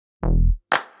Hi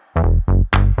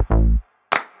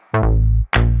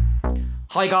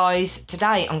guys,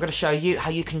 today I'm going to show you how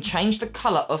you can change the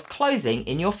colour of clothing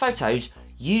in your photos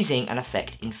using an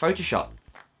effect in Photoshop.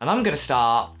 And I'm going to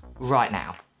start right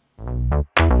now.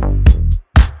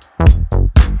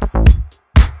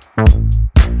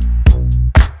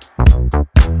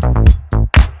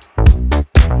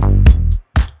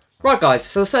 Right guys,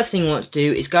 so the first thing you want to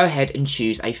do is go ahead and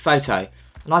choose a photo.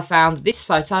 And I found this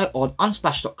photo on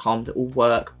unsplash.com that will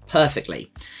work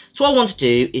perfectly. So what I want to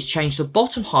do is change the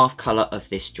bottom half colour of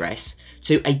this dress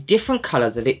to a different colour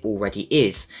that it already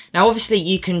is. Now obviously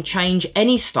you can change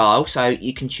any style, so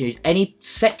you can choose any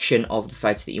section of the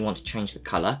photo that you want to change the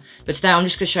colour. But today I'm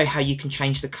just going to show you how you can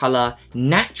change the colour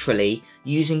naturally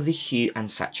using the hue and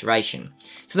saturation.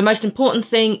 So the most important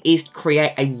thing is to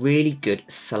create a really good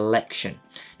selection.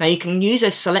 Now you can use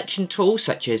a selection tool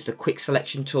such as the quick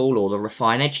selection tool or the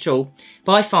refine edge tool,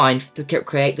 but I find to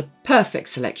create the perfect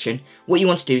selection, what you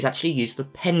want to do is actually use the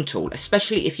pen tool,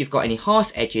 especially if you've got any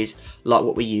harsh edges like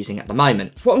what we're using at the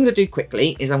moment. What I'm going to do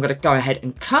quickly is I'm going to go ahead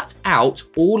and cut out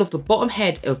all of the bottom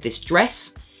head of this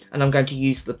dress, and I'm going to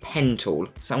use the pen tool.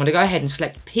 So I'm going to go ahead and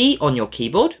select P on your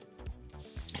keyboard.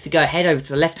 If you go ahead over to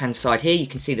the left hand side here, you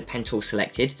can see the pen tool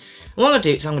selected. And what I'm going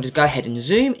to do is I'm going to go ahead and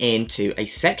zoom into a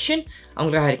section. I'm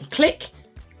going to go ahead and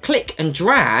click and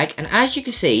drag, and as you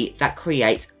can see that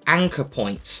creates anchor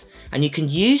points, and you can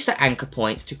use the anchor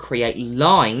points to create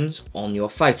lines on your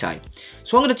photo.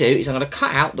 So what I'm going to do is I'm going to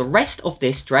cut out the rest of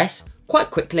this dress quite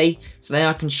quickly, so then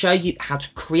I can show you how to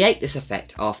create this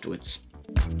effect afterwards.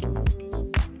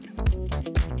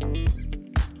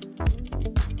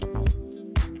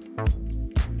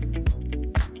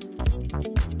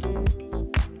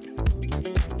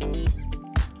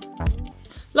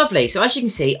 Lovely, so as you can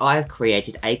see, I have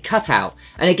created a cutout.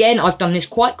 And again, I've done this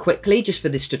quite quickly just for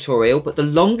this tutorial, but the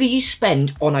longer you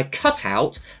spend on a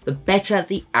cutout, the better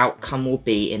the outcome will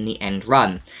be in the end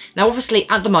run. Now, obviously,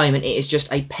 at the moment, it is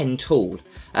just a pen tool,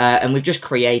 and we've just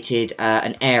created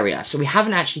an area. So we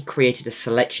haven't actually created a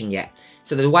selection yet.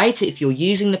 So the way to, if you're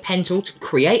using the pen tool to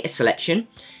create a selection,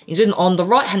 is on the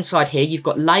right-hand side here, you've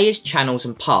got layers, channels,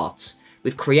 and paths.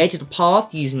 We've created a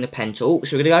path using the pen tool,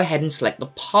 so we're going to go ahead and select the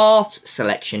paths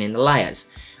selection in the layers.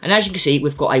 And as you can see,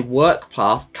 we've got a work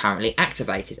path currently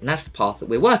activated, and that's the path that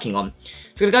we're working on.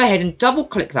 So we're going to go ahead and double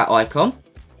click that icon,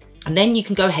 and then you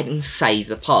can go ahead and save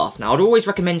the path. Now I'd always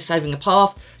recommend saving the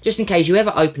path, just in case you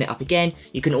ever open it up again,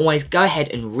 you can always go ahead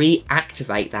and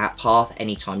reactivate that path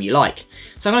anytime you like.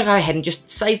 So I'm going to go ahead and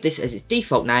just save this as its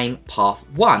default name, path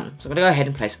 1. So I'm going to go ahead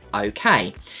and press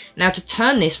OK. Now to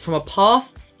turn this from a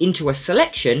path into a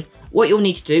selection, what you'll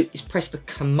need to do is press the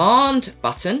Command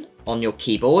button on your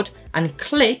keyboard and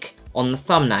click on the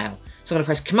thumbnail. So I'm going to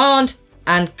press Command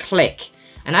and click.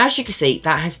 And as you can see,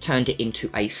 that has turned it into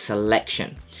a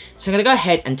selection. So I'm going to go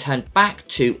ahead and turn back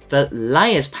to the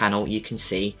Layers panel you can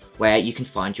see where you can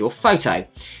find your photo.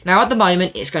 Now at the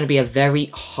moment, it's going to be a very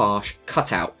harsh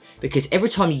cutout because every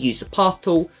time you use the Path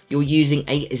tool, you're using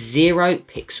a 0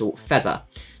 pixel feather.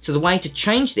 So the way to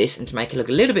change this and to make it look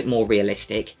a little bit more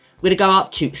realistic, we're going to go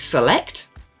up to Select,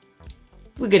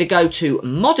 we're going to go to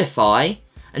Modify,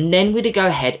 and then we're going to go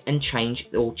ahead and change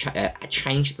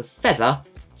the feather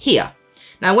here.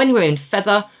 Now when we're in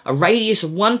feather, a radius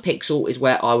of 1 pixel is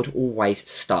where I would always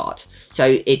start.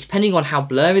 So depending on how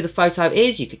blurry the photo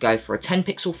is, you could go for a 10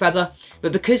 pixel feather,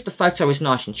 but because the photo is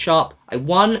nice and sharp, a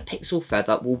 1 pixel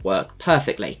feather will work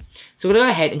perfectly. So we're going to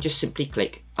go ahead and just simply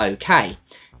click OK.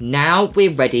 Now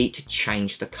we're ready to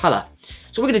change the colour.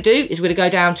 So what we're going to do is we're going to go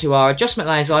down to our adjustment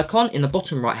layers icon in the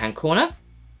bottom right hand corner.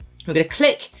 We're going to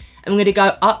click and we're going to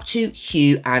go up to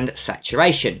hue and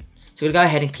saturation. So we're going to go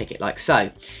ahead and click it like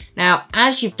so. Now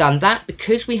as you've done that,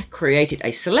 because we created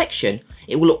a selection,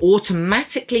 it will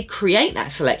automatically create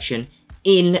that selection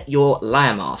in your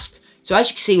layer mask. So as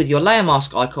you can see with your layer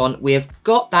mask icon, we have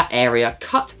got that area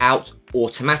cut out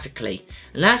automatically.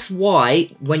 And that's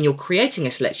why when you're creating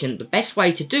a selection, the best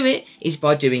way to do it is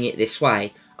by doing it this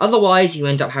way. Otherwise, you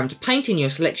end up having to paint in your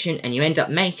selection and you end up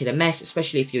making a mess,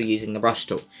 especially if you're using the brush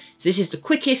tool. So this is the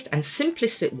quickest and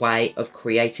simplest way of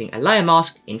creating a layer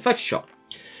mask in Photoshop.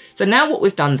 So now what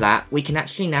we've done that, we can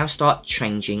actually now start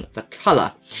changing the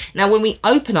colour. Now when we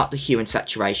open up the hue and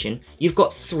saturation, you've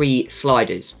got 3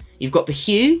 sliders. You've got the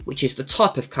hue, which is the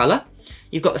type of colour.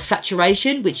 You've got the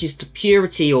saturation, which is the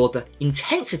purity or the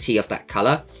intensity of that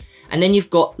colour. And then you've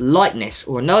got lightness,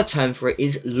 or another term for it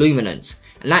is luminance.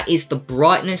 And that is the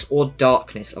brightness or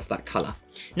darkness of that colour.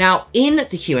 Now, in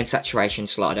the hue and saturation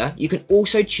slider, you can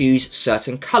also choose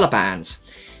certain colour bands.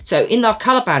 So in our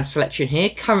color band selection here,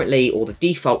 currently, or the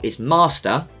default is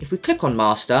master. If we click on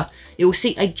master, you'll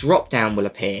see a drop down will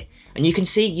appear. And you can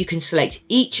see you can select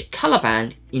each color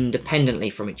band independently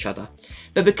from each other.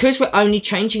 But because we're only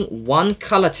changing one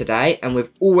color today and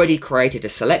we've already created a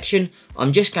selection,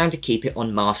 I'm just going to keep it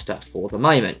on master for the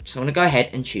moment. So I'm going to go ahead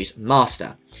and choose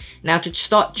master. Now to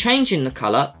start changing the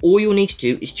color, all you'll need to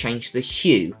do is change the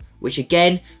hue, which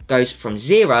again goes from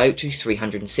 0 to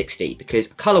 360 because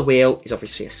a color wheel is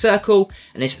obviously a circle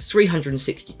and there's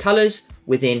 360 colors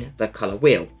within the color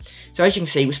wheel. So as you can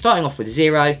see, we're starting off with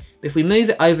 0, but if we move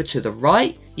it over to the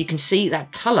right, you can see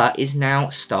that color is now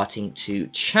starting to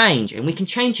change, and we can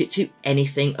change it to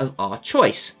anything of our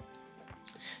choice.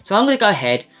 So I'm going to go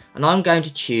ahead and I'm going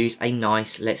to choose a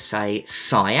nice, let's say,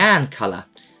 cyan color.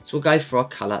 So we'll go for a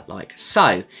colour like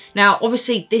so. Now,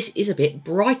 obviously, this is a bit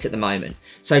bright at the moment.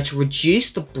 So to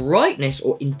reduce the brightness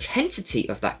or intensity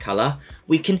of that colour,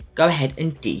 we can go ahead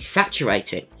and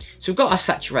desaturate it. So we've got our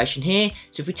saturation here.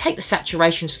 So if we take the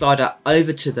saturation slider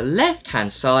over to the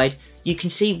left-hand side, you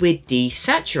can see we're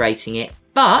desaturating it,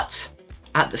 but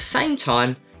at the same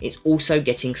time, it's also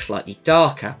getting slightly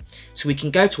darker. So we can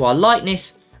go to our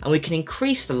lightness and we can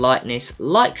increase the lightness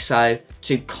like so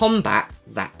to combat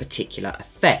that particular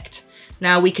effect.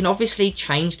 Now we can obviously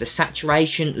change the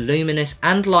saturation, luminous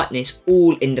and lightness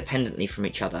all independently from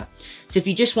each other. So if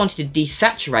you just wanted to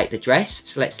desaturate the dress,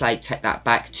 so let's say take that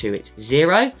back to its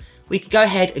 0, we could go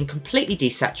ahead and completely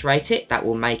desaturate it. That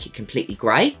will make it completely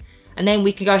grey. And then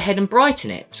we can go ahead and brighten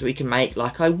it. So we can make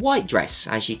like a white dress,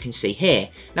 as you can see here.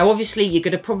 Now, obviously, you're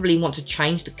going to probably want to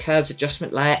change the curves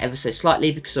adjustment layer ever so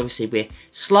slightly because obviously we're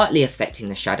slightly affecting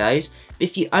the shadows. But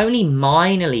if you only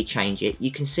minorly change it,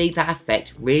 you can see that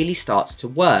effect really starts to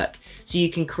work. So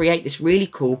you can create this really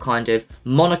cool kind of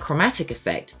monochromatic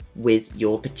effect with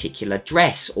your particular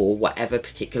dress or whatever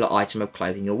particular item of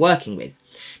clothing you're working with.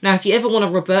 Now, if you ever want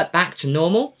to revert back to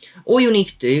normal, all you'll need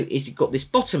to do is you've got this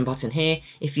bottom button here.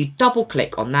 If you double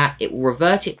click on that, it will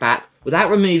revert it back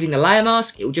without removing the layer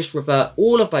mask. It will just revert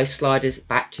all of those sliders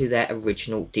back to their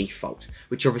original default,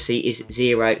 which obviously is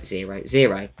 0, 0,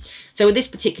 0. So with this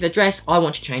particular dress, I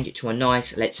want to change it to a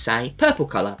nice, let's say, purple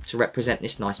color to represent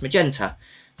this nice magenta.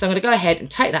 So I'm going to go ahead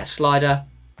and take that slider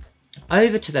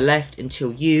over to the left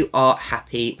until you are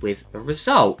happy with the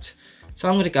result. So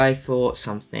I'm going to go for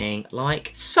something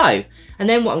like so. And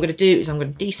then what I'm going to do is I'm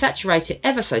going to desaturate it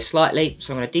ever so slightly.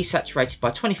 So I'm going to desaturate it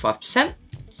by 25%. And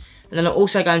then I'm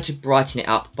also going to brighten it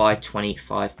up by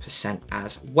 25%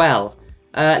 as well.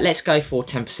 Let's go for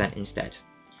 10% instead.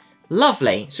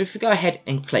 Lovely. So if we go ahead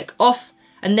and click off,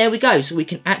 and there we go. So we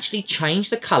can actually change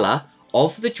the colour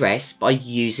of the dress by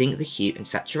using the hue and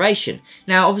saturation.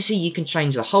 Now, obviously, you can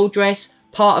change the whole dress,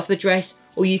 part of the dress,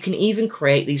 or you can even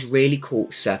create these really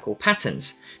cool circle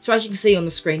patterns. So as you can see on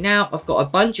the screen now, I've got a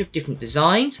bunch of different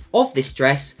designs of this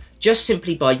dress just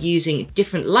simply by using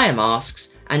different layer masks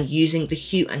and using the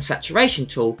hue and saturation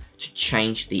tool to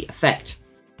change the effect.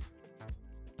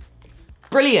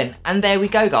 Brilliant, and there we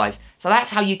go guys. So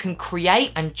that's how you can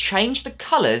create and change the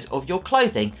colours of your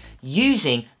clothing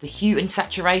using the hue and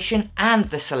saturation and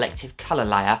the selective colour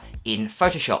layer in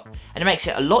Photoshop. And it makes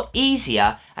it a lot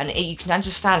easier, and you can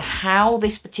understand how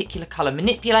this particular colour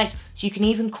manipulates, so you can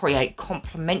even create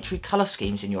complementary colour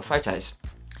schemes in your photos.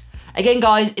 Again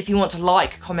guys, if you want to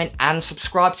like, comment and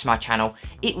subscribe to my channel,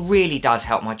 it really does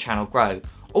help my channel grow.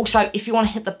 Also, if you want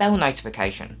to hit the bell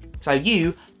notification, so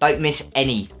you don't miss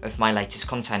any of my latest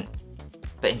content.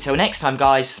 But until next time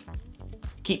guys,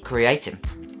 keep creating.